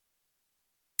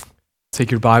Take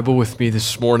your Bible with me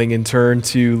this morning and turn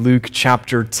to Luke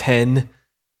chapter 10.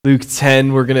 Luke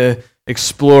 10, we're going to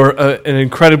explore an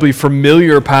incredibly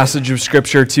familiar passage of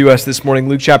Scripture to us this morning.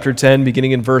 Luke chapter 10,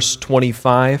 beginning in verse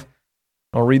 25.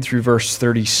 I'll read through verse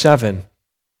 37.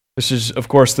 This is, of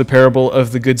course, the parable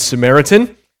of the Good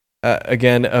Samaritan.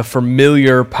 Again, a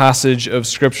familiar passage of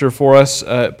Scripture for us.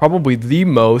 Probably the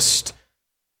most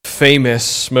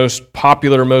famous, most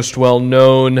popular, most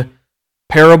well-known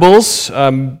parables,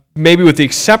 maybe with the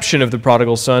exception of the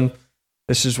prodigal son.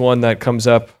 This is one that comes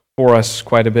up for us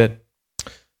quite a bit.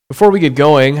 Before we get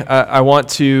going, I want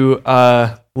to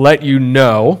let you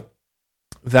know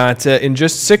that in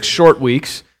just 6 short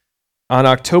weeks, on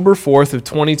October 4th of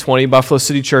 2020, Buffalo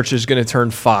City Church is going to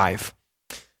turn 5.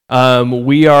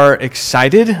 We are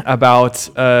excited about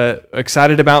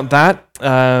that,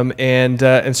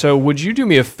 and so would you do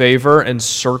me a favor and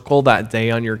circle that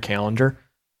day on your calendar?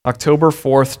 October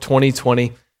 4th,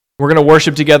 2020. We're going to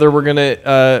worship together. We're going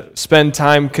to spend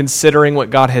time considering what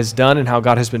God has done and how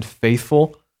God has been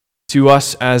faithful to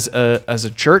us as a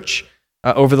church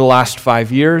over the last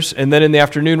 5 years. And then in the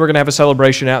afternoon, we're going to have a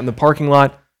celebration out in the parking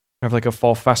lot. Have like a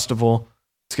fall festival.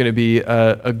 It's going to be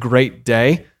a great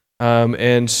day.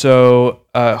 And so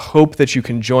hope that you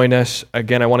can join us.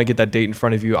 Again, I want to get that date in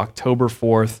front of you, October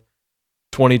 4th,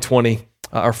 2020.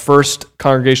 Our first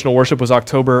congregational worship was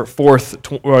October 4th,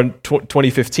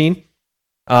 2015.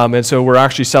 And so we're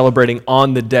actually celebrating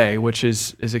on the day, which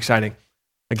is exciting.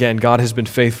 Again, God has been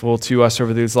faithful to us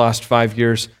over these last 5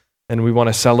 years, and we want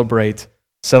to celebrate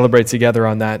together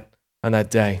on that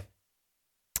day.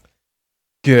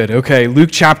 Good. Okay,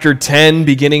 Luke chapter 10,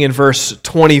 beginning in verse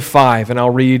 25, and I'll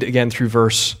read again through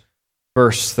verse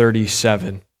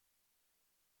 37.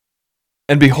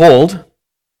 And behold,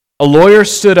 a lawyer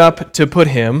stood up to put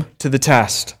him to the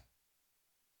test,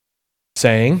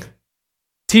 saying,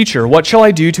 "Teacher, what shall I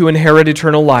do to inherit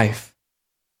eternal life?"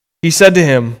 He said to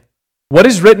him, "What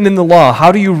is written in the law?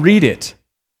 How do you read it?"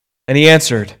 And he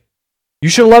answered, "You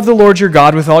shall love the Lord your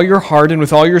God with all your heart and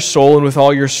with all your soul and with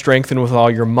all your strength and with all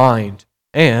your mind,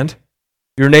 and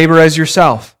your neighbor as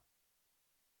yourself."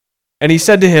 And he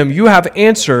said to him, "You have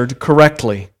answered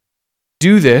correctly.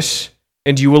 Do this,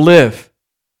 and you will live."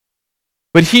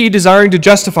 But he, desiring to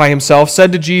justify himself,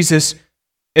 said to Jesus,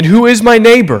 "And who is my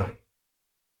neighbor?"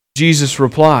 Jesus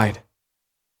replied,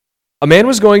 "A man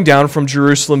was going down from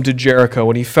Jerusalem to Jericho,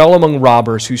 and he fell among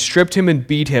robbers, who stripped him and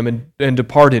beat him and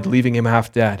departed, leaving him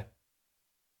half dead.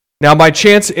 Now by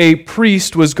chance a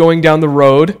priest was going down the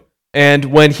road, and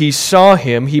when he saw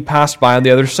him, he passed by on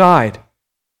the other side.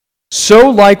 So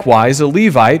likewise a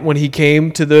Levite, when he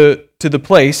came to the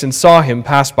place and saw him,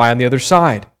 passed by on the other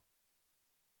side.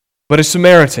 But a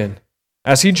Samaritan,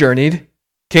 as he journeyed,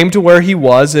 came to where he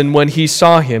was, and when he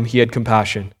saw him, he had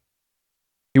compassion.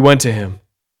 He went to him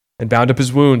and bound up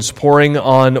his wounds, pouring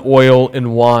on oil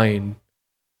and wine.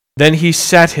 Then he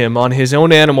set him on his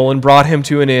own animal and brought him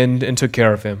to an inn and took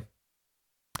care of him.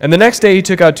 And the next day he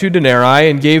took out 2 denarii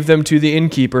and gave them to the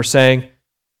innkeeper, saying,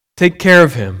 'Take care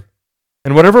of him,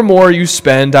 and whatever more you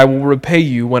spend, I will repay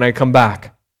you when I come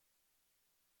back.'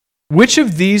 Which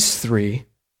of these 3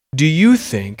 do you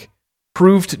think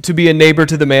proved to be a neighbor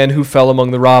to the man who fell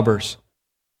among the robbers?"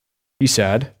 He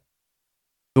said,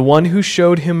 "The one who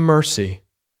showed him mercy."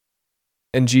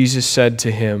 And Jesus said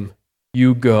to him,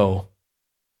 "You go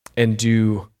and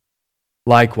do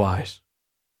likewise."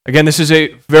 Again, this is a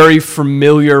very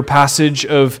familiar passage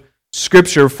of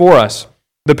Scripture for us.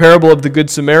 The parable of the Good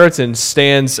Samaritan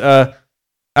stands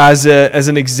as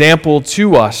an example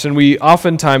to us, and we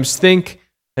oftentimes think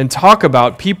and talk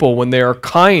about people when they are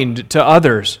kind to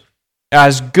others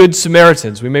as Good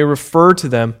Samaritans. We may refer to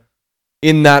them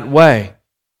in that way.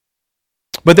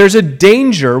 But there's a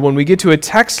danger when we get to a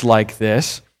text like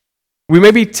this. We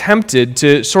may be tempted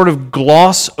to sort of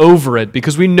gloss over it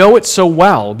because we know it so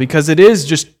well, because it is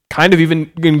just kind of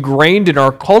even ingrained in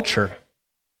our culture.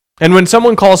 And when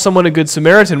someone calls someone a Good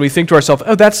Samaritan, we think to ourselves,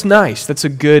 "Oh, that's nice. That's a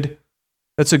good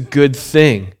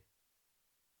thing."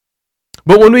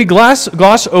 But when we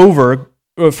gloss over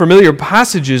familiar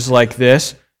passages like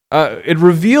this, it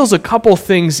reveals a couple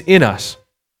things in us.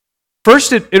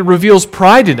 First, it reveals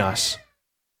pride in us.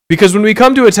 Because when we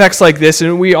come to a text like this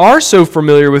and we are so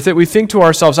familiar with it, we think to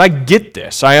ourselves, "I get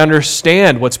this. I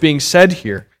understand what's being said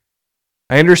here.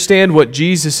 I understand what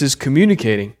Jesus is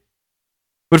communicating."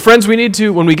 But friends, we need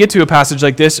to, when we get to a passage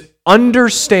like this,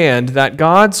 understand that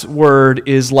God's word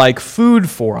is like food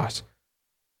for us.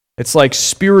 It's like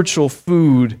spiritual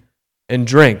food and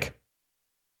drink.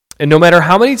 And no matter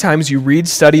how many times you read,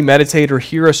 study, meditate, or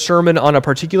hear a sermon on a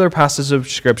particular passage of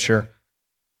Scripture,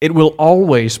 it will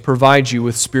always provide you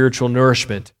with spiritual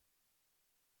nourishment.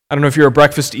 I don't know if you're a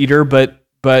breakfast eater, but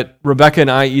Rebecca and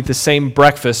I eat the same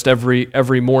breakfast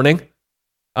every morning.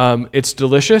 It's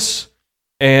delicious,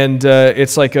 and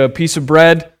it's like a piece of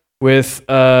bread with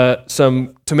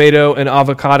some tomato and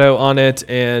avocado on it,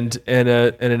 and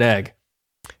an egg.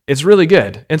 It's really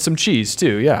good, and some cheese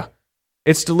too. Yeah,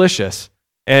 it's delicious,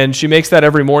 and she makes that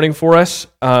every morning for us,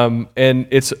 and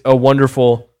it's a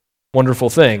wonderful, wonderful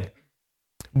thing.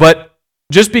 But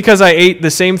just because I ate the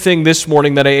same thing this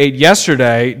morning that I ate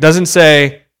yesterday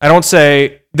I don't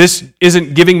say this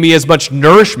isn't giving me as much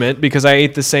nourishment because I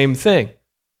ate the same thing.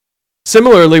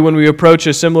 Similarly, when we approach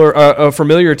a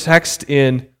familiar text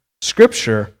in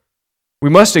Scripture, we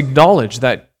must acknowledge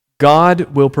that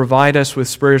God will provide us with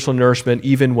spiritual nourishment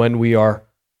even when we are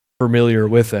familiar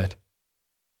with it.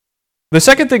 The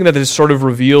second thing that this sort of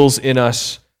reveals in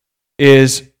us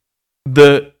is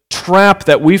the trap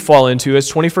that we fall into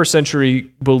as 21st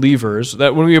century believers,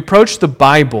 that when we approach the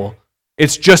Bible,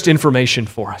 it's just information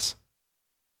for us.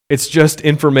 It's just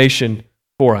information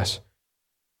for us.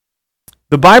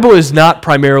 The Bible is not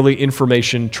primarily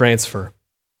information transfer.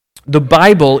 The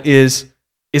Bible is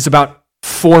about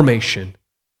formation.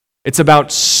 It's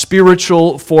about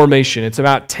spiritual formation. It's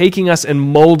about taking us and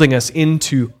molding us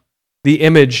into the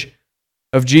image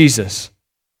of Jesus.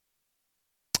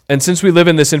 And since we live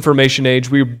in this information age,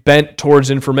 we're bent towards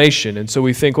information. And so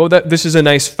we think, oh, this is a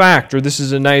nice fact, or this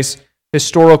is a nice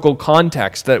historical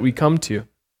context that we come to.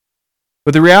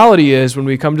 But the reality is, when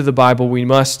we come to the Bible, we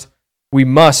must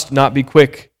not be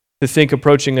quick to think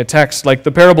approaching a text like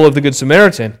the parable of the Good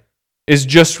Samaritan is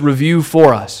just review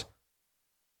for us.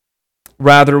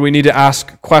 Rather, we need to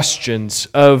ask questions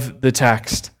of the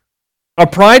text. Our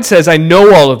pride says, I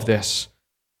know all of this.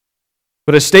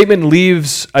 But a statement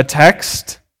leaves a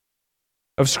text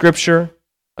of Scripture,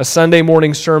 a Sunday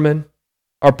morning sermon,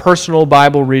 our personal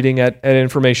Bible reading at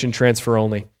information transfer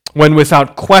only. When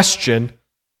without question,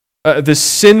 the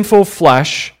sinful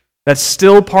flesh that's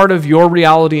still part of your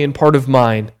reality and part of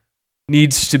mine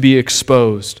needs to be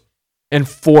exposed. And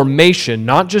formation,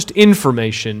 not just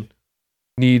information,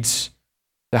 needs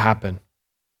to happen.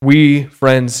 We,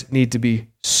 friends, need to be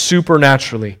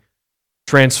supernaturally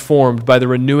transformed by the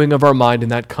renewing of our mind,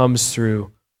 and that comes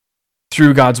through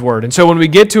God's Word. And so when we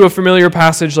get to a familiar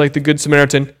passage like the Good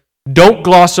Samaritan, don't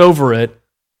gloss over it,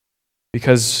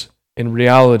 because in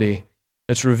reality,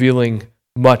 it's revealing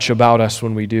much about us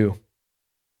when we do.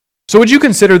 So would you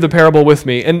consider the parable with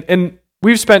me? And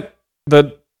we've spent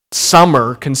the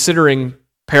summer considering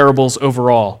parables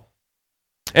overall.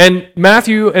 And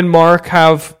Matthew and Mark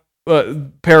have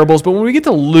parables, but when we get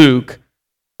to Luke,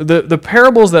 the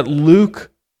parables that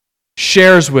Luke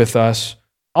shares with us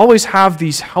always have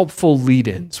these helpful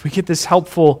lead-ins. We get this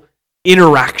helpful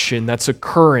interaction that's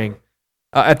occurring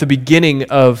at the beginning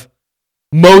of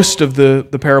most of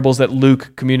the parables that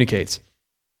Luke communicates.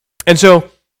 And so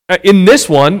in this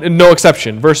one, no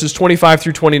exception, verses 25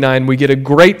 through 29, we get a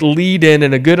great lead-in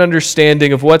and a good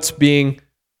understanding of what's being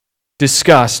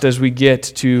discussed as we get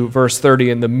to verse 30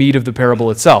 and the meat of the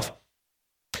parable itself.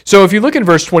 So if you look in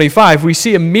verse 25, we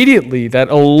see immediately that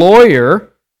a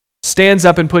lawyer stands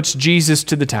up and puts Jesus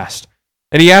to the test.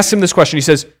 And he asks him this question. He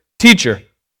says, "Teacher,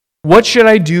 what should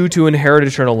I do to inherit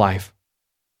eternal life?"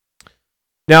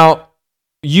 Now,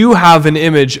 you have an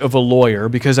image of a lawyer,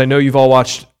 because I know you've all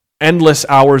watched endless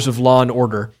hours of Law and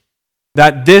Order.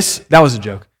 That was a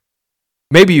joke.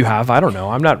 Maybe you have. I don't know.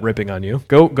 I'm not ripping on you.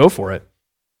 Go for it.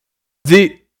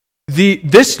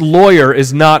 This lawyer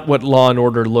is not what Law and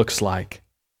Order looks like.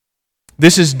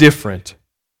 This is different.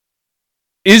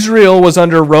 Israel was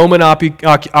under Roman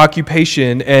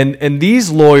occupation, and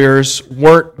these lawyers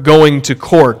weren't going to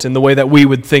court in the way that we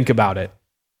would think about it.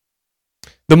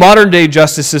 The modern-day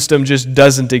justice system just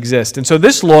doesn't exist. And so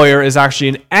this lawyer is actually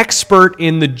an expert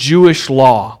in the Jewish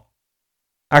law.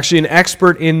 Actually an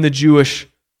expert in the Jewish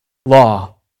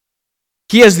law.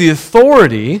 He has the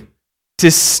authority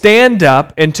to stand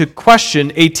up and to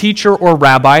question a teacher or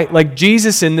rabbi, like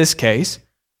Jesus in this case.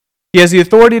 He has the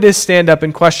authority to stand up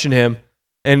and question him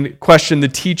and question the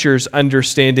teacher's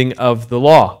understanding of the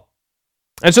law.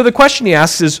 And so the question he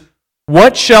asks is,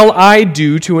 what shall I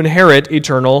do to inherit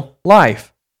eternal life?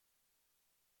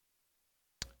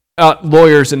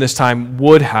 Lawyers in this time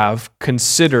would have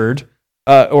considered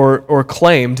or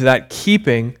claimed that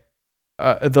keeping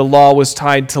the law was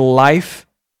tied to life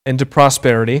and to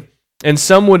prosperity, and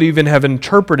some would even have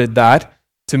interpreted that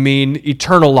to mean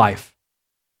eternal life.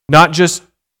 Not just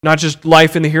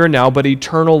life in the here and now, but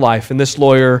eternal life. And this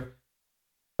lawyer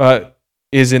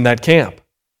is in that camp.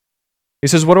 He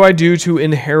says, what do I do to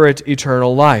inherit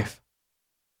eternal life?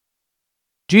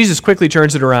 Jesus quickly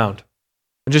turns it around.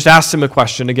 and just asked him a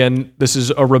question. Again, this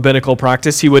is a rabbinical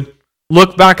practice. He would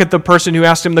look back at the person who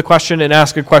asked him the question and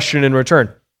ask a question in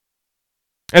return.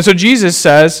 And so Jesus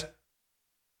says,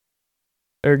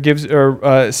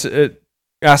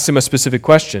 asks him a specific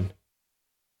question.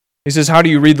 He says, how do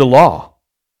you read the law?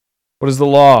 What is the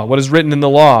law? What is written in the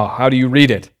law? How do you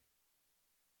read it?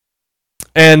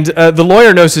 And the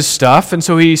lawyer knows his stuff, and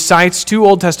so he cites two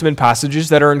Old Testament passages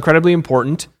that are incredibly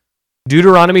important.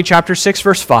 Deuteronomy chapter 6,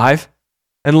 verse 5,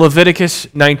 and Leviticus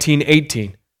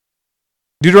 19:18.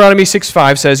 Deuteronomy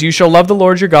 6:5 says, you shall love the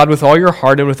Lord your God with all your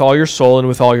heart and with all your soul and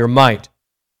with all your might.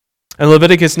 And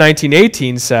Leviticus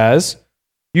 19:18 says,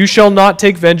 you shall not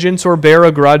take vengeance or bear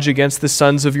a grudge against the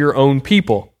sons of your own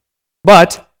people,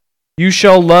 but you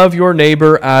shall love your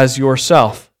neighbor as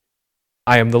yourself.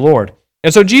 I am the Lord.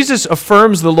 And so Jesus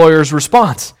affirms the lawyer's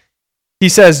response. He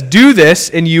says, do this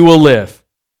and you will live.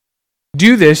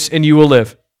 Do this and you will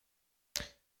live.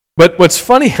 But what's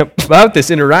funny about this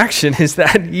interaction is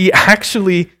that he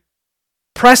actually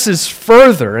presses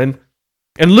further. And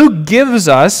Luke gives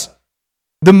us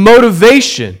the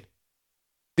motivation.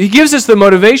 He gives us the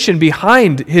motivation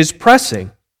behind his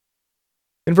pressing.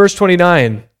 In verse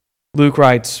 29, Luke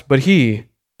writes, but he,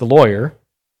 the lawyer,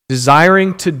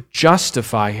 desiring to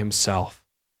justify himself,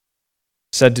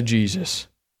 said to Jesus,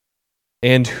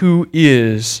 and who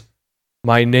is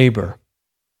my neighbor?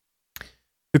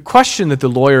 The question that the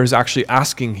lawyer is actually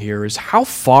asking here is, how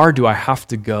far do I have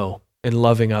to go in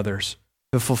loving others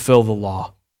to fulfill the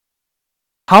law?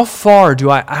 How far do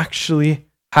I actually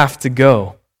have to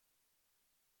go?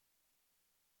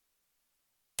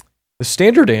 The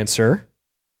standard answer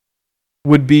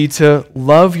would be to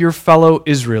love your fellow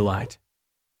Israelite,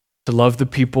 to love the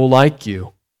people like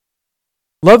you.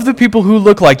 Love the people who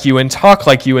look like you and talk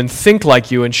like you and think like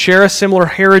you and share a similar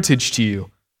heritage to you.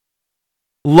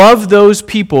 Love those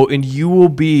people and you will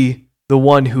be the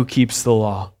one who keeps the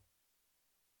law.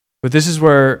 But this is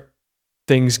where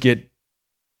things get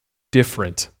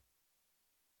different,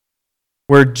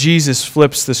 where Jesus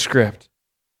flips the script.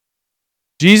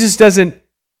 Jesus doesn't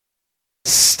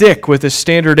stick with a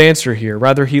standard answer here.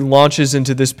 Rather, he launches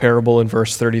into this parable in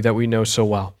verse 30 that we know so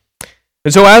well.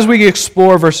 And so as we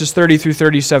explore verses 30 through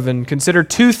 37, consider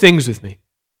two things with me.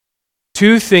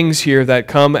 Two things here that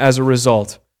come as a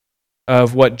result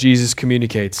of what Jesus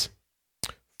communicates.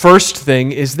 First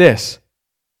thing is this: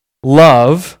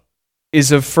 love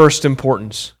is of first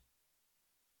importance.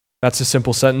 That's a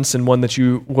simple sentence and one that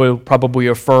you will probably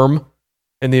affirm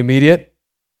in the immediate.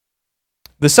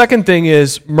 The second thing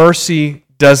is mercy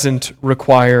doesn't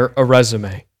require a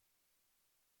resume.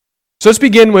 So let's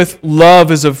begin with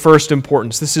love is of first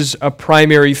importance. This is a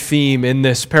primary theme in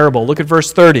this parable. Look at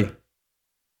verse 30.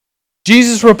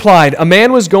 Jesus replied, a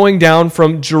man was going down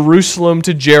from Jerusalem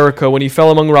to Jericho when he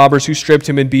fell among robbers who stripped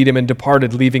him and beat him and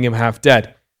departed, leaving him half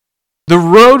dead. The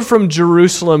road from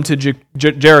Jerusalem to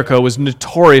Jericho was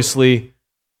notoriously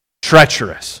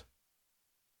treacherous.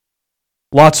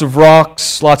 Lots of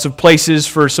rocks, lots of places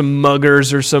for some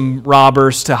muggers or some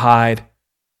robbers to hide.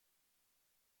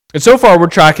 And so far, we're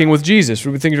tracking with Jesus.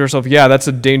 We're thinking to ourselves, yeah, that's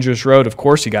a dangerous road. Of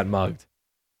course he got mugged.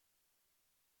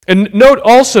 And note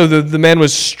also that the man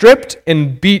was stripped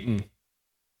and beaten.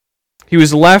 He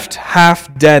was left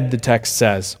half dead, the text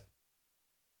says.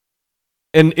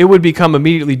 And it would become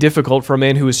immediately difficult for a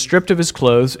man who was stripped of his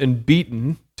clothes and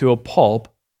beaten to a pulp.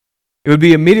 It would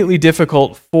be immediately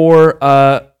difficult for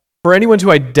anyone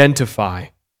to identify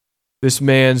this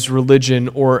man's religion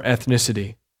or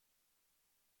ethnicity.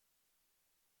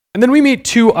 And then we meet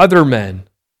two other men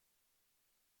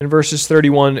in verses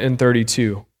 31 and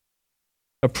 32.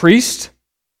 A priest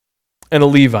and a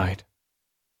Levite.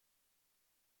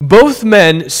 Both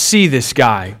men see this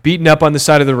guy beaten up on the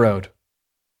side of the road,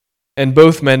 and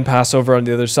both men pass over on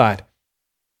the other side.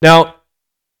 Now,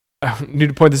 I need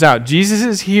to point this out.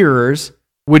 Jesus' hearers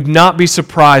would not be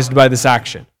surprised by this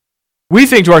action. We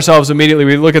think to ourselves immediately,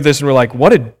 we look at this and we're like,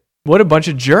 what a bunch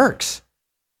of jerks.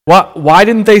 Why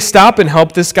didn't they stop and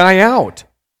help this guy out?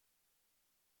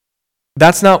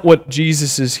 That's not what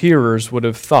Jesus' hearers would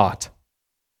have thought.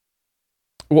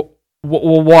 Well,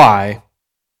 why?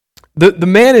 The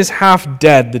man is half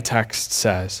dead, the text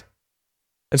says.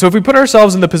 And so if we put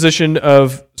ourselves in the position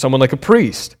of someone like a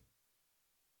priest,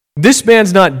 this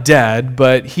man's not dead,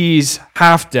 but he's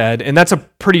half dead, and that's a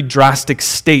pretty drastic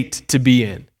state to be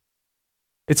in.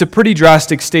 It's a pretty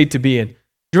drastic state to be in.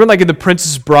 You remember like in The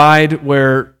Princess Bride,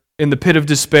 where in the pit of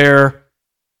despair,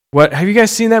 have you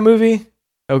guys seen that movie?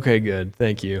 Okay, good,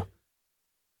 thank you.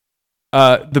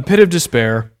 The pit of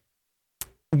despair,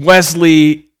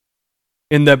 Wesley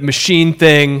in the machine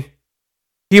thing,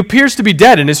 he appears to be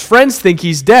dead, and his friends think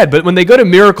he's dead. But when they go to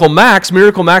Miracle Max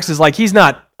is like, he's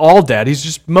not all dead, he's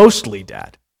just mostly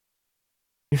dead.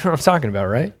 You know what I'm talking about,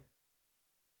 right?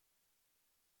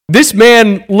 This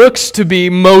man looks to be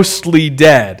mostly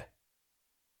dead.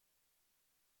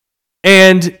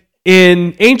 And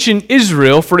in ancient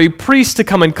Israel, for a priest to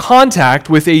come in contact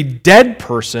with a dead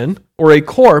person or a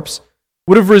corpse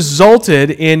would have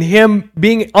resulted in him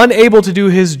being unable to do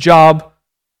his job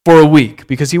for a week,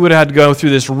 because he would have had to go through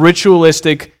this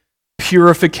ritualistic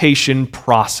purification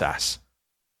process.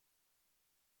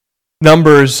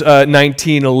 Numbers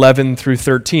 19:11 through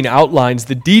 13 outlines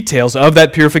the details of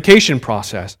that purification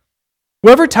process.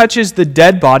 Whoever touches the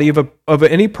dead body of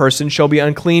any person shall be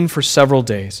unclean for several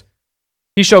days.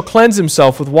 He shall cleanse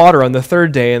himself with water on the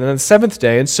third day and on the seventh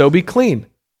day, and so be clean.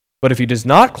 But if he does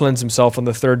not cleanse himself on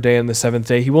the third day and the seventh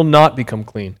day, he will not become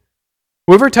clean.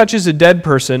 Whoever touches a dead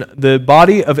person, the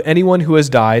body of anyone who has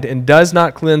died, and does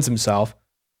not cleanse himself,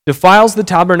 defiles the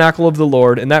tabernacle of the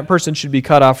Lord, and that person should be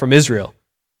cut off from Israel.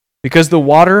 Because the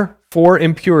water for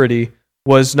impurity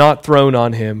was not thrown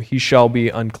on him, he shall be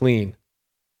unclean.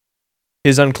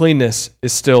 His uncleanness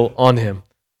is still on him.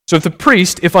 So if the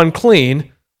priest, if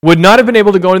unclean, would not have been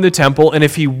able to go into the temple, and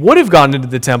if he would have gone into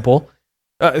the temple,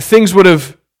 things would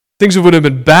have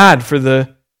been bad for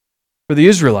the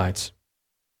Israelites.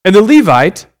 And the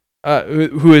Levite,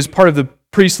 who is part of the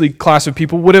priestly class of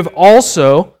people, would have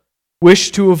also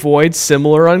wished to avoid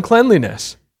similar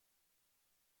uncleanliness.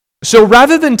 So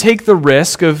rather than take the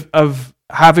risk of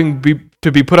having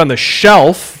to be put on the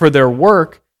shelf for their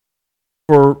work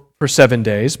for 7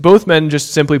 days, both men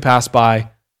just simply pass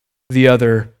by the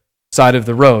other side of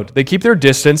the road. They keep their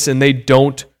distance and they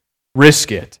don't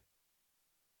risk it.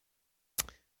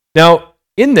 Now,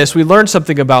 in this, we learn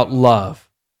something about love.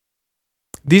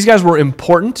 These guys were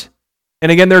important,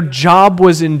 and again, their job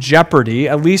was in jeopardy,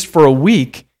 at least for a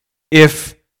week,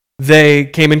 if they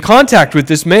came in contact with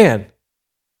this man.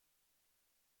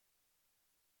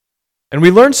 And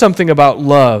we learn something about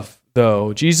love,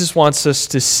 though. Jesus wants us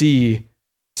to see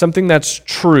something that's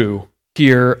true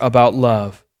here about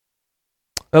love.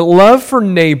 That love for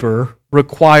neighbor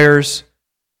requires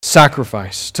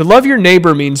sacrifice. To love your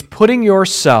neighbor means putting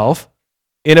yourself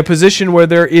in a position where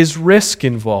there is risk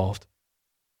involved.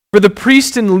 For the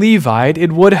priest and Levite,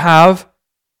 it would have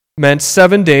meant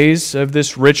 7 days of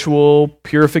this ritual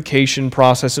purification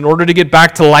process in order to get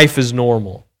back to life as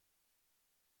normal.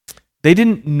 They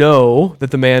didn't know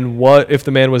that if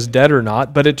the man was dead or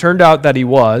not, but it turned out that he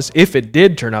was. If it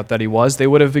did turn out that he was, they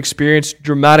would have experienced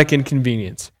dramatic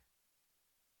inconvenience.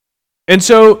 And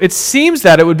so it seems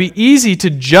that it would be easy to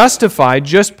justify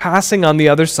just passing on the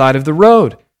other side of the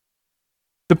road.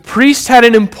 The priest had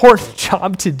an important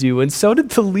job to do, and so did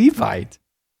the Levite.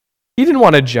 He didn't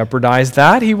want to jeopardize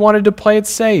that. He wanted to play it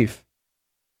safe.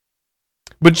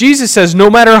 But Jesus says no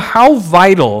matter how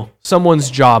vital someone's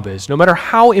job is, no matter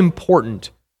how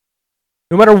important,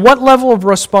 no matter what level of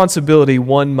responsibility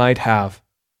one might have,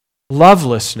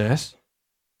 lovelessness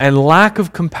and lack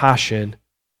of compassion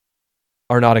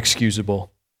are not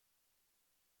excusable.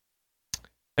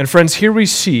 And friends, here we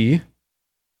see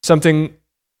something,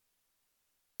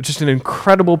 just an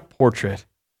incredible portrait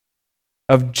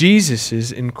of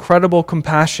Jesus' incredible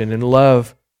compassion and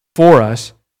love for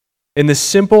us in the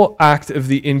simple act of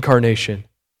the incarnation.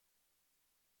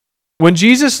 When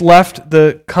Jesus left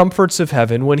the comforts of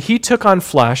heaven, when he took on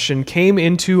flesh and came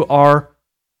into our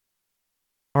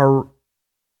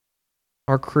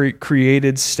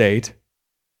created state,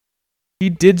 he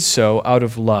did so out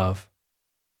of love.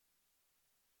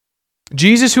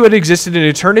 Jesus, who had existed in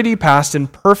eternity past in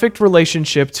perfect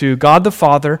relationship to God the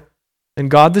Father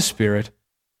and God the Spirit,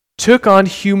 took on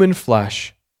human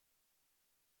flesh,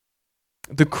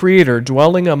 the Creator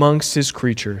dwelling amongst his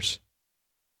creatures.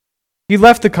 He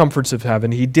left the comforts of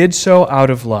heaven. He did so out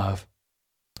of love.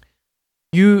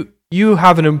 You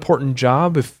have an important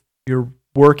job if you're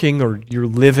working or you're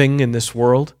living in this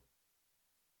world.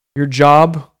 Your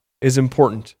job is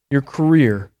important. Your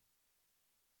career,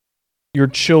 your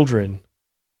children,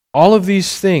 all of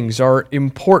these things are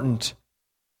important.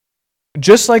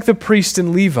 Just like the priest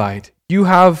and Levite, you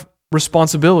have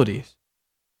responsibilities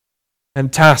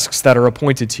and tasks that are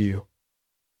appointed to you.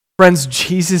 Friends,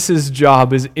 Jesus'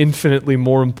 job is infinitely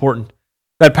more important.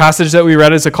 That passage that we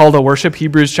read is a call to worship,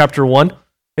 Hebrews chapter 1.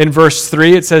 In verse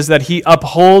 3, it says that he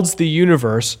upholds the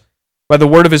universe by the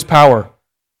word of his power.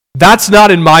 That's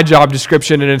not in my job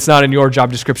description, and it's not in your job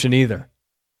description either.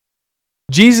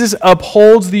 Jesus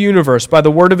upholds the universe by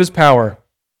the word of his power.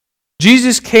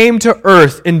 Jesus came to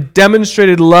earth and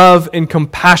demonstrated love and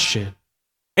compassion,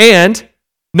 and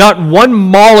not one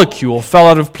molecule fell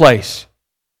out of place.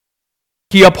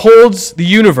 He upholds the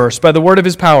universe by the word of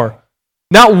his power.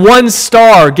 Not one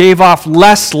star gave off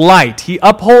less light. He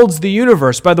upholds the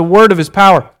universe by the word of his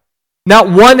power. Not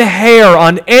one hair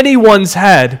on anyone's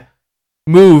head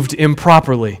moved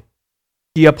improperly.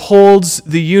 He upholds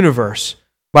the universe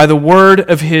by the word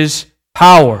of his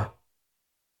power.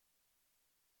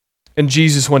 And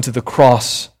Jesus went to the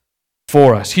cross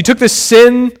for us. He took the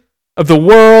sin of the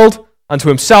world unto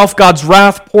himself, God's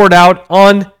wrath poured out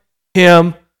on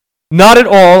him. Not at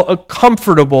all a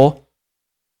comfortable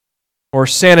or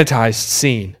sanitized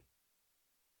scene.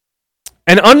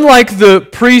 And unlike the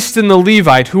priest and the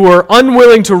Levite, who were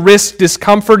unwilling to risk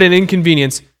discomfort and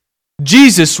inconvenience,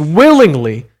 Jesus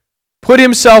willingly put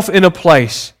himself in a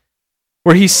place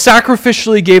where he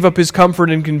sacrificially gave up his comfort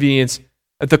and convenience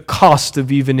at the cost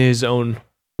of even his own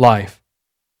life.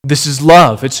 This is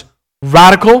love. It's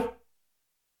radical.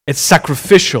 It's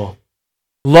sacrificial.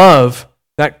 Love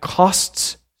that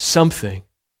costs something.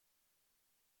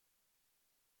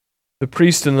 The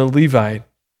priest and the Levite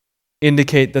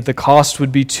indicate that the cost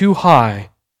would be too high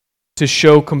to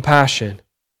show compassion,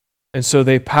 and so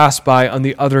they pass by on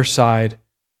the other side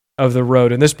of the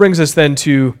road. And this brings us then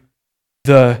to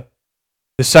the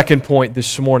second point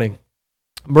this morning.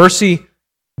 Mercy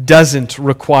doesn't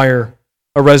require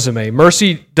a resume.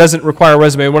 Mercy doesn't require a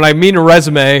resume. When I mean a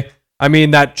resume, I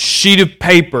mean that sheet of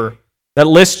paper that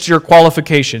lists your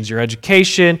qualifications, your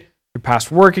education, your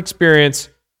past work experience,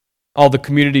 all the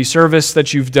community service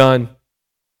that you've done.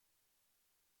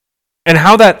 And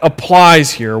how that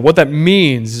applies here, what that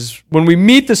means is when we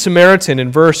meet the Samaritan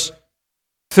in verse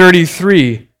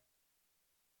 33,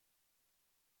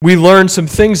 we learn some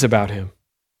things about him.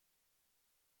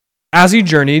 As he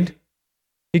journeyed,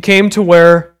 he came to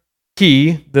where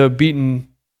he, the beaten,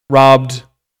 robbed,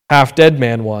 half-dead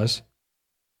man, was.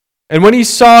 And when he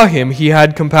saw him, he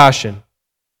had compassion.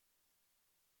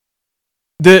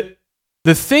 The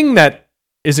thing that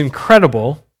is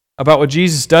incredible about what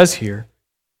Jesus does here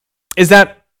is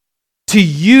that to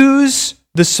use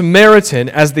the Samaritan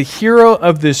as the hero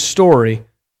of this story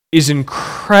is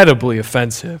incredibly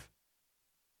offensive.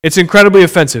 It's incredibly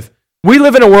offensive. We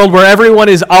live in a world where everyone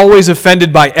is always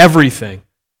offended by everything.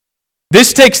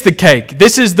 This takes the cake.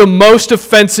 This is the most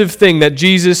offensive thing that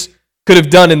Jesus could have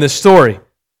done in this story.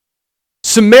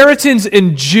 Samaritans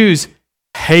and Jews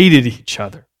hated each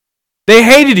other. They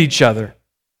hated each other.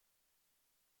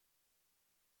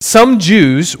 Some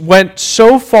Jews went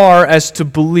so far as to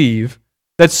believe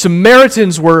that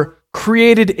Samaritans were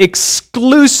created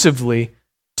exclusively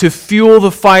to fuel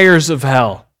the fires of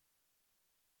hell.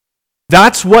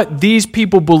 That's what these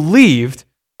people believed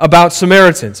about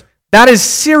Samaritans. That is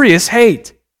serious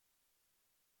hate.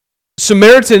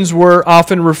 Samaritans were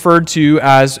often referred to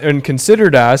as and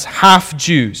considered as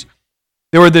half-Jews.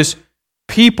 They were this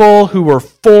people who were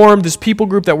formed, this people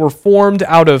group that were formed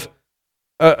out of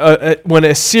when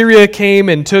Assyria came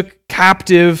and took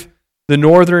captive the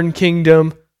northern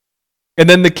kingdom. And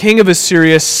then the king of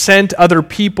Assyria sent other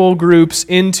people groups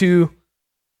into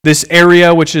this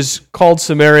area, which is called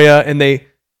Samaria, and they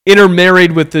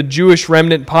intermarried with the Jewish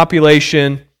remnant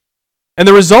population. And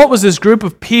the result was this group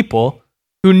of people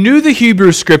who knew the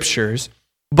Hebrew Scriptures,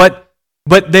 but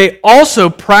they also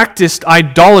practiced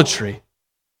idolatry.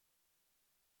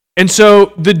 And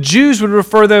so the Jews would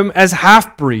refer them as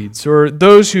half-breeds, or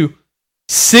those who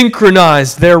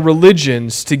synchronized their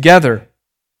religions together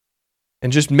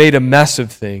and just made a mess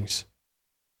of things,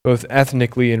 both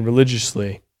ethnically and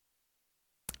religiously.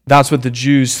 That's what the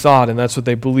Jews thought, and that's what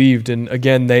they believed. And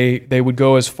again, they would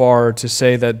go as far to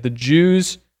say that the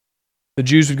Jews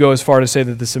would go as far to say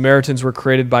that the Samaritans were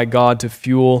created by God to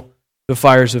fuel the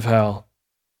fires of hell.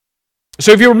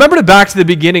 So if you remember back to the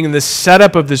beginning in the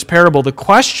setup of this parable, the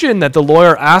question that the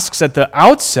lawyer asks at the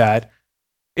outset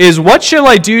is, what shall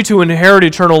I do to inherit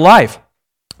eternal life?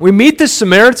 We meet this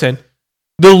Samaritan.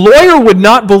 The lawyer would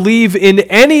not believe in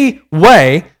any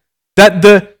way that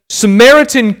the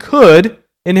Samaritan could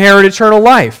inherit eternal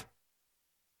life.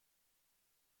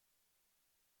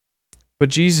 But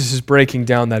Jesus is breaking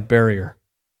down that barrier.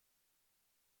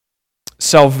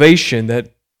 Salvation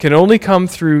that can only come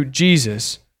through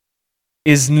Jesus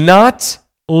is not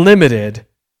limited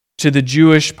to the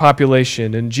Jewish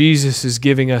population, and Jesus is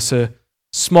giving us a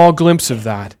small glimpse of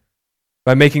that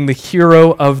by making the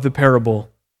hero of the parable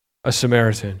a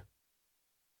Samaritan.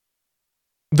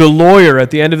 The lawyer at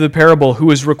the end of the parable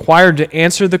who is required to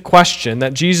answer the question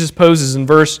that Jesus poses in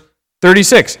verse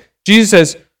 36. Jesus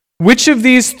says, "Which of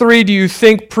these three do you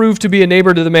think proved to be a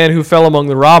neighbor to the man who fell among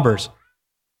the robbers?"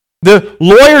 The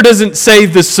lawyer doesn't say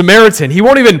the Samaritan. He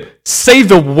won't even say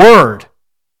the word.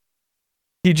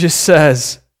 He just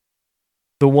says,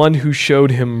 the one who showed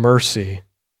him mercy.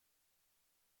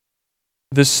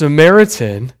 The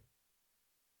Samaritan,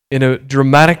 in a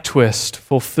dramatic twist,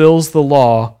 fulfills the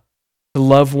law to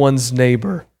love one's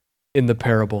neighbor in the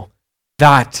parable.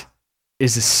 That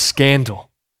is a scandal.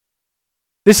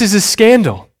 This is a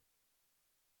scandal.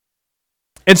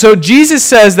 And so Jesus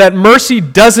says that mercy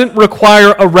doesn't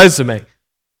require a resume.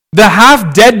 The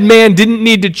half-dead man didn't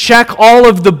need to check all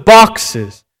of the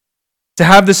boxes to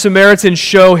have the Samaritan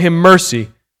show him mercy.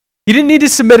 He didn't need to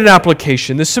submit an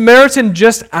application. The Samaritan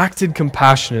just acted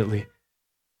compassionately.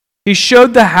 He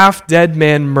showed the half-dead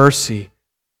man mercy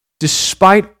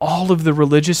despite all of the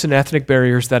religious and ethnic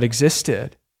barriers that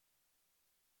existed.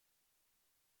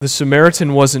 The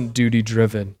Samaritan wasn't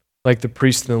duty-driven like the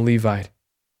priest and the Levite.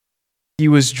 He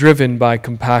was driven by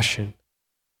compassion.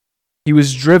 He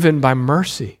was driven by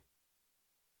mercy.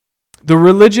 The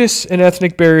religious and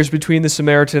ethnic barriers between the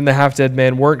Samaritan and the half-dead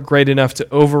man weren't great enough to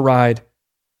override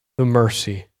the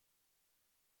mercy.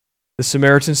 The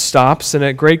Samaritan stops, and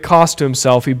at great cost to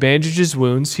himself, he bandages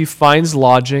wounds, he finds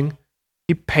lodging,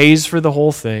 he pays for the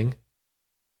whole thing.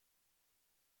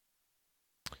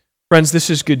 Friends, this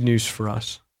is good news for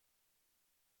us.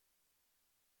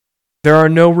 There are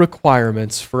no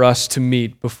requirements for us to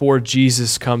meet before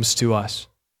Jesus comes to us.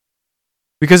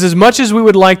 Because as much as we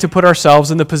would like to put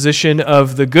ourselves in the position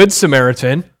of the Good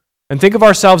Samaritan and think of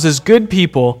ourselves as good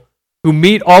people who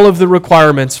meet all of the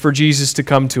requirements for Jesus to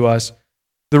come to us,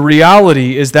 the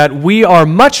reality is that we are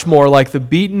much more like the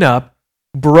beaten up,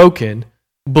 broken,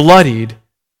 bloodied,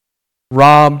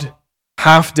 robbed,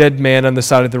 half-dead man on the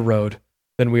side of the road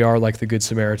than we are like the Good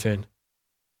Samaritan.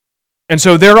 And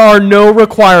so there are no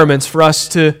requirements for us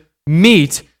to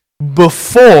meet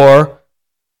before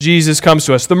Jesus comes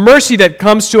to us. The mercy that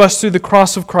comes to us through the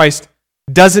cross of Christ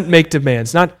doesn't make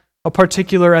demands. Not a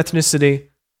particular ethnicity,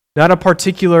 not a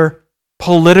particular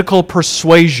political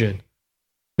persuasion,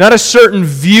 not a certain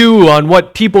view on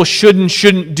what people should and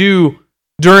shouldn't do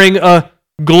during a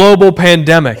global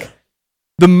pandemic.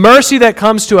 The mercy that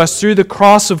comes to us through the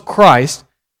cross of Christ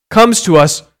comes to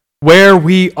us where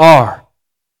we are.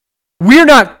 We're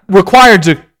not required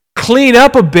to clean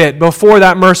up a bit before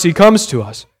that mercy comes to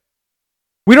us.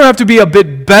 We don't have to be a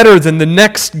bit better than the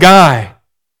next guy.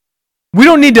 We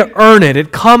don't need to earn it.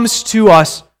 It comes to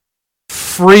us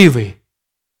freely.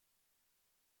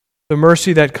 The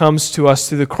mercy that comes to us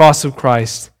through the cross of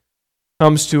Christ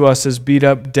comes to us as beat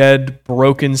up, dead,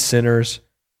 broken sinners,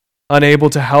 unable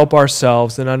to help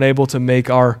ourselves and unable to make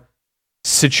our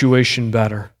situation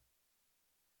better.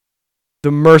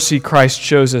 The mercy Christ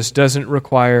shows us doesn't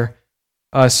require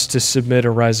us to submit a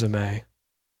resume.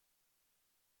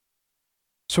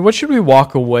 So what should we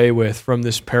walk away with from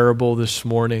this parable this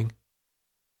morning?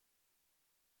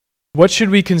 What should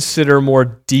we consider more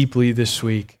deeply this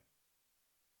week?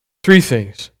 3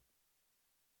 things.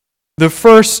 The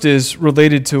first is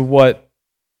related to what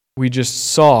we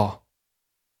just saw.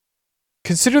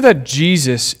 Consider that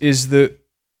Jesus is the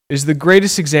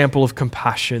greatest example of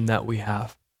compassion that we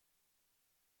have.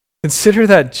 Consider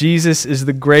that Jesus is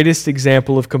the greatest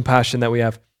example of compassion that we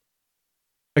have.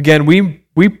 Again,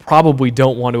 we probably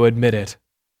don't want to admit it.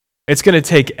 It's going to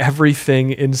take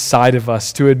everything inside of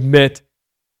us to admit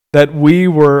that we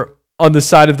were on the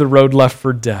side of the road left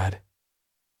for dead.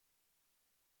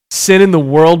 Sin in the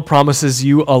world promises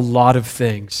you a lot of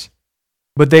things,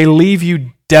 but they leave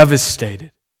you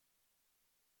devastated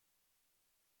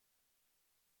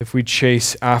if we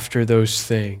chase after those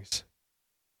things.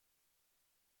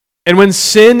 And when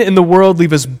sin in the world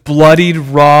leave us bloodied,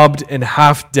 robbed, and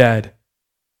half dead,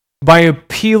 by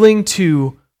appealing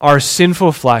to our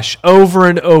sinful flesh over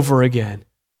and over again,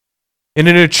 and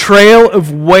in a trail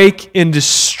of wake and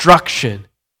destruction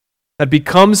that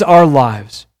becomes our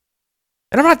lives.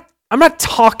 And I'm not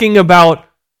talking about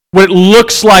what it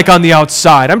looks like on the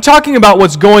outside. I'm talking about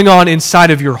what's going on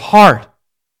inside of your heart.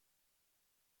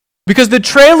 Because the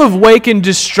trail of wake and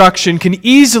destruction can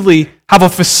easily have a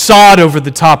facade over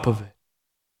the top of it.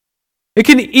 It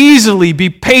can easily be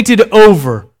painted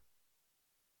over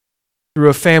through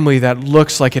a family that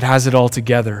looks like it has it all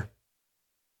together,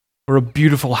 or a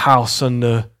beautiful house on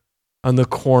the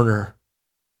corner.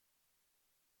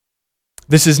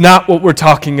 This is not what we're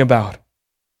talking about.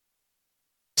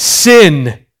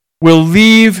 Sin will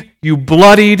leave you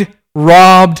bloodied,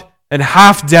 robbed, and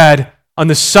half dead on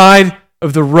the side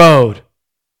of the road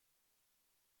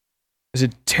as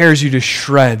it tears you to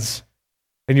shreds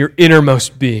in your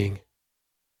innermost being.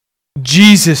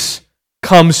 Jesus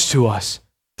comes to us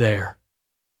there.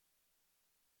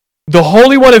 The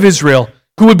Holy One of Israel,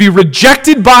 who would be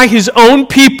rejected by his own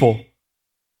people.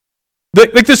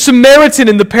 Like the Samaritan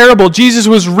in the parable, Jesus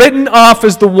was written off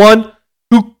as the one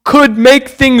who could make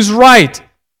things right.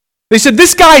 They said,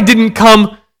 this guy didn't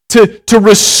come to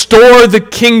restore the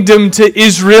kingdom to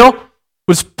Israel.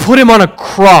 Let's put him on a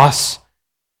cross.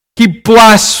 He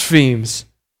blasphemes.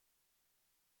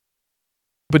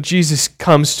 But Jesus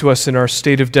comes to us in our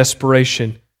state of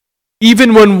desperation.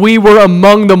 Even when we were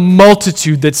among the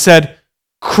multitude that said,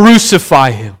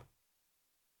 crucify him,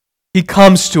 he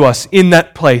comes to us in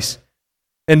that place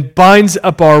and binds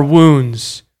up our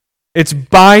wounds. It's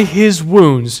by his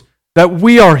wounds that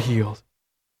we are healed.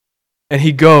 And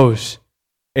he goes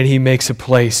and he makes a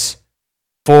place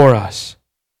for us.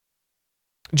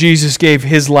 Jesus gave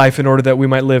his life in order that we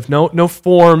might live. No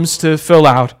forms to fill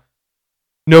out.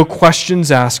 No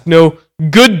questions asked. No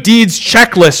good deeds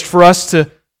checklist for us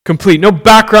to complete. No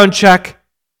background check.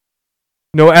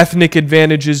 No ethnic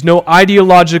advantages. No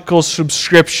ideological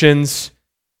subscriptions.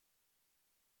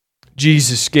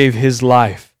 Jesus gave his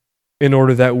life in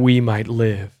order that we might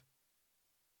live.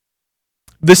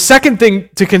 The second thing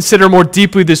to consider more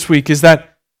deeply this week is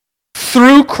that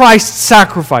through Christ's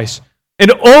sacrifice,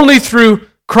 and only through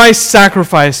Christ's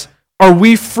sacrifice, are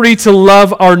we free to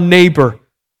love our neighbor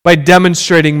by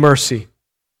demonstrating mercy.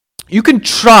 You can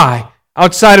try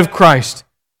outside of Christ.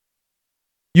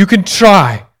 You can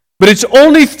try, but it's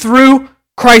only through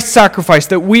Christ's sacrifice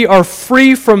that we are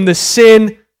free from the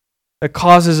sin that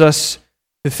causes us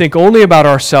to think only about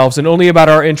ourselves and only about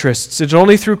our interests. It's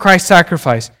only through Christ's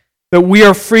sacrifice that we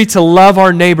are free to love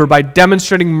our neighbor by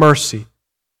demonstrating mercy.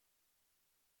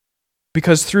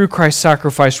 Because through Christ's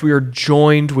sacrifice, we are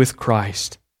joined with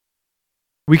Christ.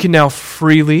 We can now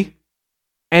freely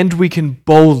and we can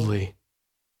boldly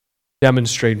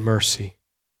demonstrate mercy.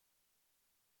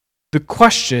 The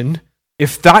question,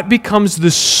 if that becomes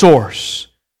the source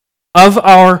of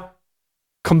our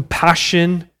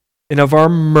compassion and of our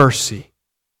mercy,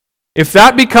 if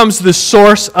that becomes the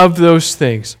source of those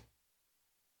things,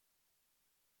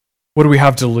 what do we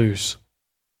have to lose?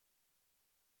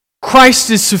 Christ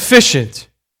is sufficient,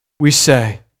 we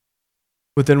say,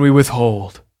 but then we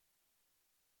withhold.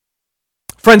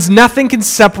 Friends, nothing can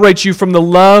separate you from the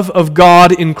love of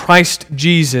God in Christ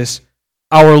Jesus,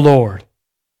 our Lord.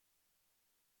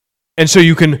 And so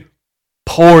you can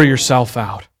pour yourself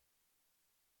out.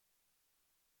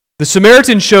 The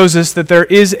Samaritan shows us that there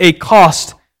is a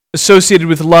cost associated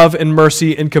with love and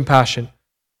mercy and compassion.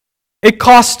 It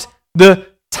cost the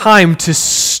time to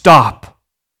stop.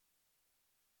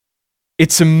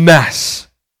 It's a mess.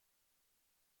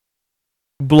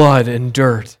 Blood and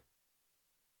dirt.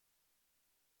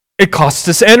 It costs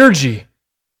us energy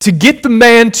to get the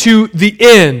man to the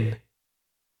inn.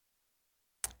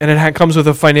 And it comes with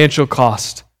a financial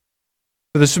cost.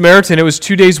 For the Samaritan, it was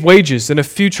 2 days' wages and a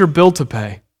future bill to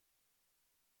pay.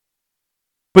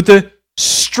 But the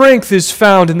strength is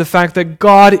found in the fact that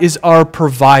God is our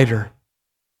provider.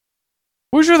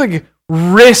 We should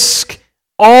risk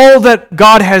all that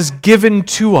God has given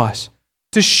to us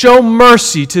to show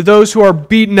mercy to those who are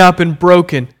beaten up and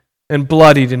broken and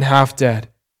bloodied and half dead.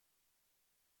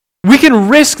 We can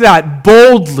risk that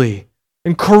boldly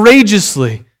and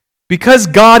courageously because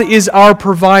God is our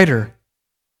provider.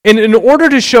 And in order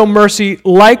to show mercy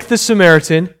like the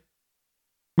Samaritan,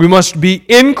 we must be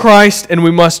in Christ, and we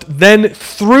must then,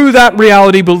 through that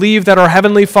reality, believe that our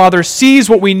Heavenly Father sees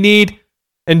what we need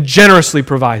and generously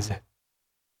provides it.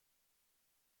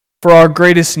 For our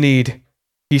greatest need,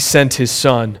 He sent His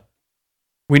Son.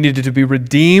 We needed to be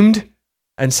redeemed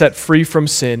and set free from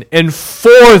sin. And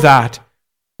for that,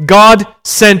 God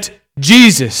sent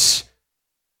Jesus.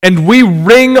 And we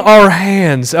wring our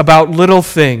hands about little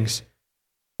things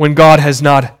when God has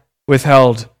not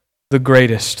withheld the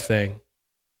greatest thing.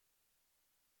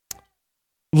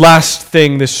 Last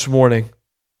thing this morning.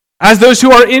 As those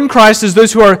who are in Christ, as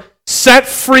those who are set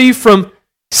free from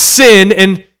sin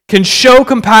and can show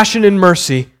compassion and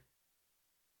mercy,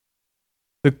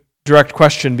 the direct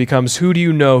question becomes, who do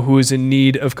you know who is in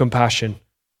need of compassion?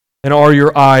 And are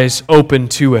your eyes open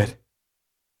to it?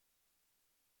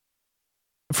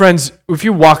 Friends, if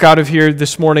you walk out of here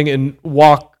this morning and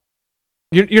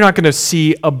you're not going to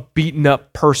see a beaten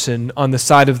up person on the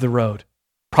side of the road,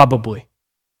 probably.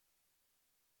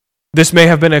 This may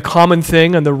have been a common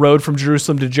thing on the road from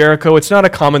Jerusalem to Jericho. It's not a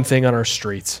common thing on our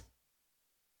streets.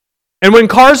 And when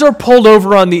cars are pulled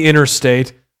over on the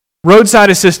interstate, roadside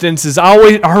assistance is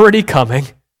already coming,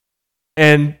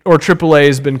 or AAA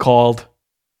has been called.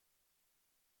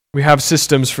 We have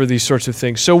systems for these sorts of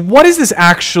things. So what does this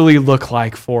actually look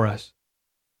like for us?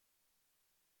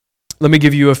 Let me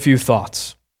give you a few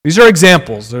thoughts. These are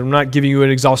examples. I'm not giving you an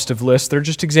exhaustive list. They're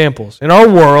just examples. In our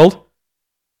world,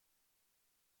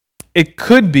 it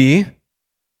could be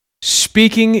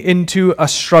speaking into a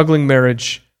struggling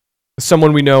marriage with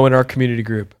someone we know in our community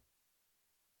group.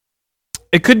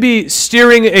 It could be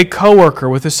steering a coworker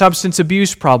with a substance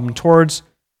abuse problem towards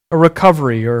a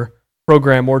recovery or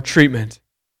program or treatment.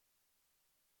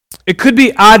 It could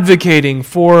be advocating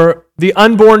for the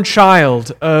unborn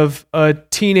child of a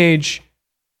teenage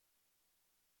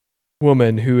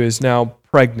woman who is now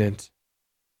pregnant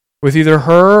with either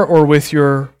her or with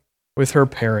her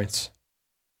parents.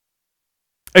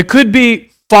 It could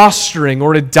be fostering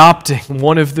or adopting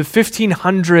one of the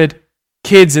 1,500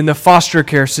 kids in the foster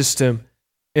care system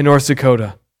in North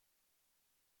Dakota.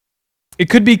 It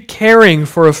could be caring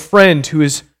for a friend who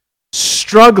is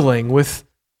struggling with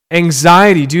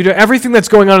anxiety due to everything that's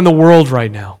going on in the world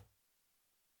right now.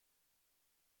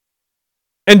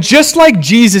 And just like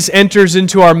Jesus enters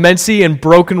into our messy and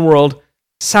broken world,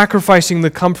 sacrificing the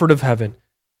comfort of heaven,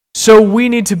 so we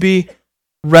need to be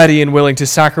ready and willing to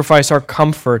sacrifice our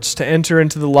comforts to enter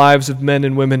into the lives of men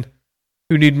and women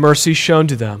who need mercy shown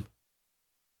to them.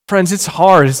 Friends, it's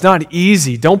hard. It's not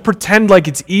easy. Don't pretend like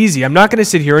it's easy. I'm not going to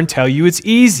sit here and tell you it's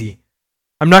easy.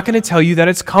 I'm not going to tell you that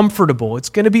it's comfortable. It's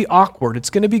going to be awkward. It's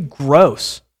going to be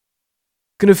gross.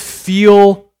 It's going to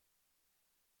feel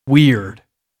weird.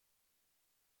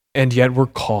 And yet we're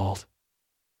called.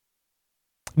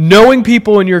 Knowing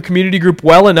people in your community group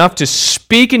well enough to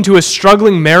speak into a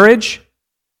struggling marriage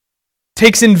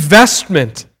takes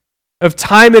investment of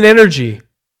time and energy.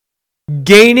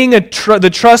 Gaining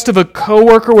the trust of a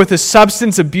coworker with a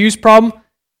substance abuse problem,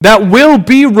 that will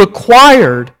be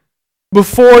required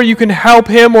before you can help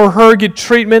him or her get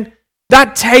treatment.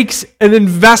 That takes an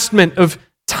investment of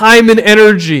time and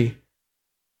energy.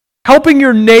 Helping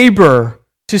your neighbor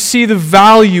to see the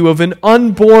value of an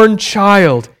unborn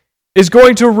child is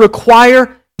going to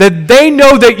require that they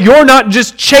know that you're not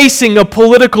just chasing a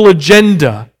political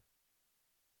agenda.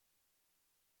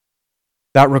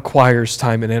 That requires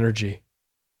time and energy.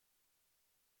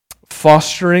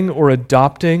 Fostering or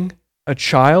adopting a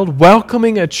child,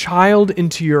 welcoming a child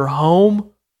into your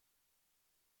home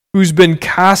who's been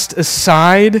cast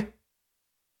aside,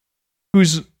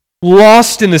 who's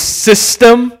lost in a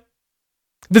system,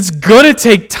 that's going to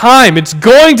take time. It's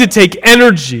going to take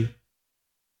energy.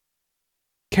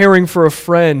 Caring for a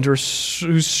friend or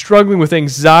who's struggling with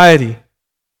anxiety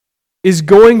is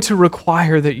going to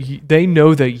require that they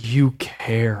know that you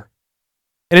care.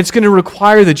 And it's going to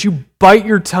require that you bite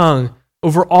your tongue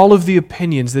over all of the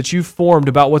opinions that you've formed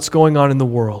about what's going on in the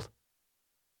world.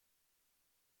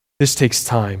 This takes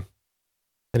time,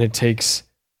 and it takes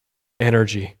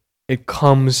energy. It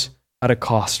comes at a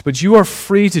cost. But you are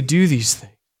free to do these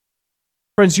things.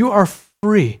 Friends, you are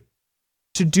free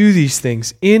to do these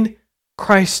things in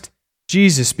Christ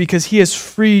Jesus because He has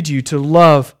freed you to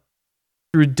love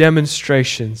through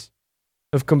demonstrations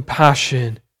of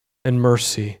compassion and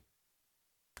mercy.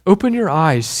 Open your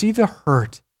eyes, see the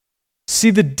hurt,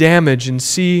 see the damage, and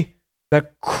see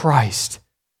that Christ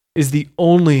is the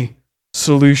only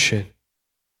solution.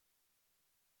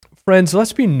 Friends,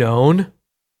 let's be known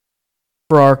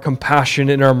for our compassion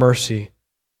and our mercy.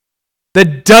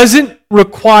 That doesn't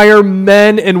require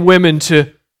men and women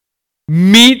to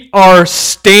meet our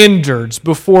standards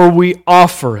before we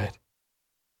offer it.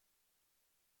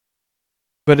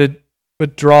 But it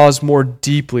draws more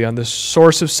deeply on the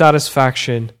source of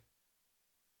satisfaction,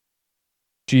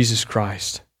 Jesus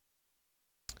Christ.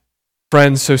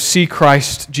 Friends, so see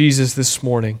Christ Jesus this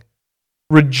morning,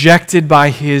 rejected by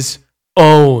His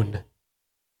own,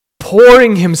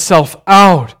 pouring Himself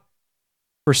out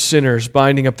for sinners,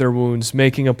 binding up their wounds,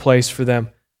 making a place for them.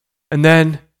 And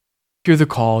then hear the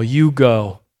call, you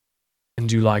go and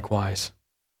do likewise.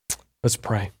 Let's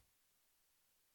pray.